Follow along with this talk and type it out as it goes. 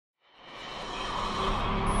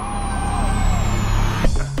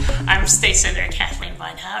State Senator Kathleen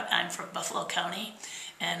Vinehout. I'm from Buffalo County,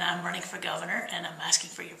 and I'm running for governor, and I'm asking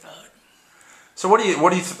for your vote. So what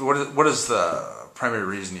is the primary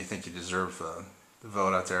reason you think you deserve the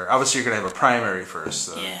vote out there? Obviously, you're going to have a primary first.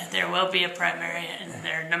 So. Yeah, there will be a primary, and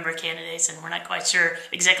there are a number of candidates, and we're not quite sure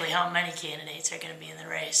exactly how many candidates are going to be in the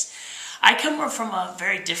race. I come from a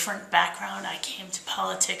very different background. I came to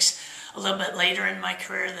politics a little bit later in my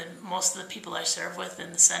career than most of the people I serve with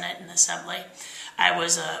in the Senate and Assembly. I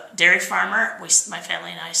was a dairy farmer. My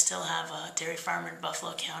family and I still have a dairy farm in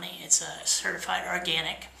Buffalo County. It's a certified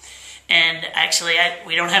organic. And actually,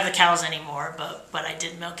 we don't have the cows anymore, but I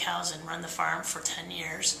did milk cows and run the farm for 10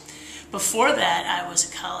 years. Before that, I was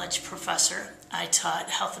a college professor. I taught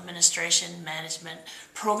health administration, management,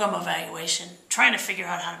 program evaluation, trying to figure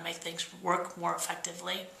out how to make things work more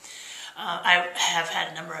effectively. I have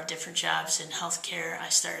had a number of different jobs in healthcare. I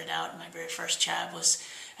started out, my very first job was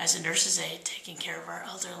as a nurse's aide, taking care of our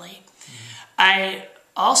elderly. I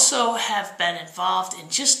also have been involved in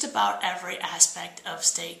just about every aspect of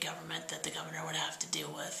state government that the governor would have to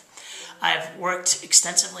deal with. I've worked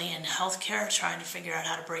extensively in healthcare, trying to figure out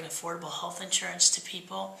how to bring affordable health insurance to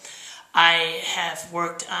people. I have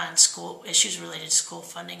worked on school issues related to school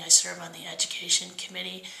funding. I serve on the education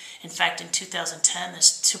committee. In fact, in 2010, the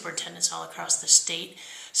superintendents all across the state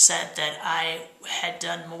said that I had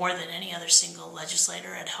done more than any other single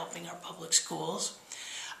legislator at helping our public schools.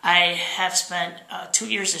 I have spent 2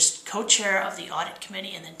 years as co-chair of the audit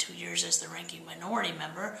committee and then 2 years as the ranking minority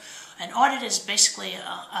member. An audit is basically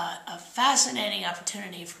a fascinating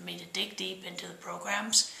opportunity for me to dig deep into the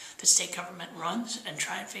programs that state government runs and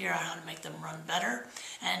try and figure out how to make them run better,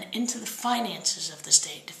 and into the finances of the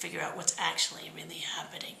state to figure out what's actually really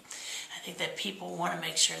happening. I think that people want to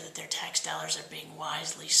make sure that their tax dollars are being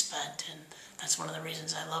wisely spent, and that's one of the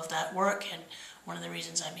reasons I love that work, and one of the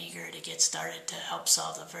reasons I'm eager to get started to help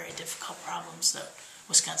solve the very difficult problems that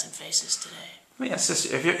Wisconsin faces today. Let me ask this: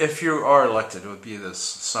 if you are elected, it would be this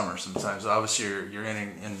summer. Sometimes, obviously, you're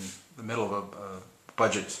in the middle of a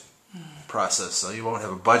budget process, so you won't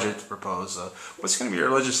have a budget to propose. What's going to be your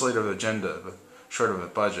legislative agenda, short of a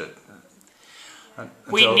budget,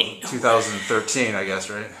 until 2013, I guess,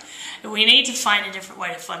 right? We need to find a different way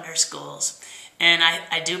to fund our schools. And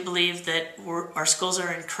I do believe that our schools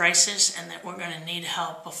are in crisis and that we're going to need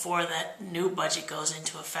help before that new budget goes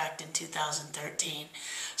into effect in 2013.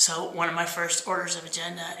 So one of my first orders of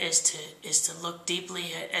agenda is to look deeply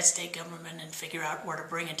at state government and figure out where to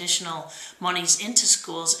bring additional monies into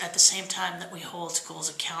schools at the same time that we hold schools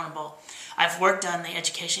accountable. I've worked on the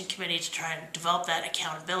education committee to try and develop that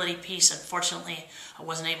accountability piece. Unfortunately, I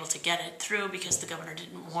wasn't able to get it through because the governor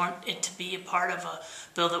didn't want it to be a part of a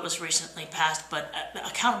bill that was recently passed. But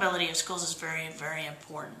accountability of schools is very, very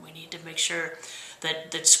important. We need to make sure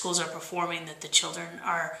that schools are performing, that the children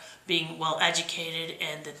are being well educated,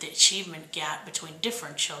 and that the achievement gap between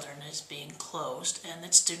different children is being closed, and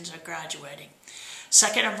that students are graduating.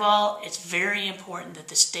 Second of all, it's very important that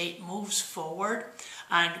the state moves forward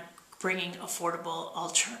on bringing affordable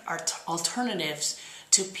alternatives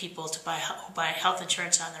to people who buy health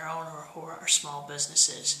insurance on their own or who are small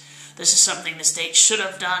businesses. This is something the state should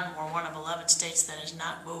have done. We're one of 11 states that has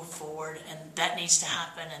not moved forward, and that needs to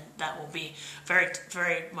happen, and that will be very,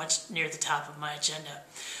 very much near the top of my agenda.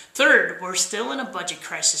 Third, we're still in a budget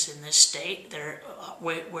crisis in this state. The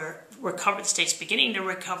state's beginning to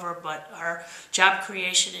recover, but our job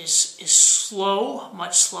creation is slow,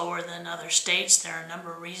 much slower than other states. There are a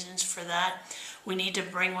number of reasons for that. We need to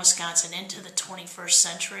bring Wisconsin into the 21st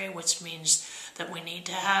century, which means that we need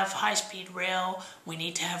to have high-speed rail. We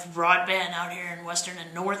need to have broadband out here in western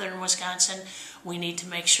and northern Wisconsin. We need to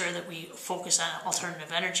make sure that we focus on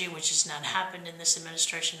alternative energy, which has not happened in this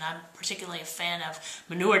administration. I'm particularly a fan of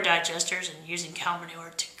manure digesters and using cow manure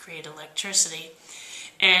to create electricity.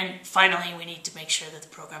 And finally, we need to make sure that the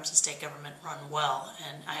programs in state government run well,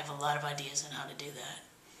 and I have a lot of ideas on how to do that.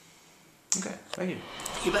 Okay, thank you.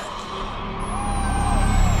 You bet.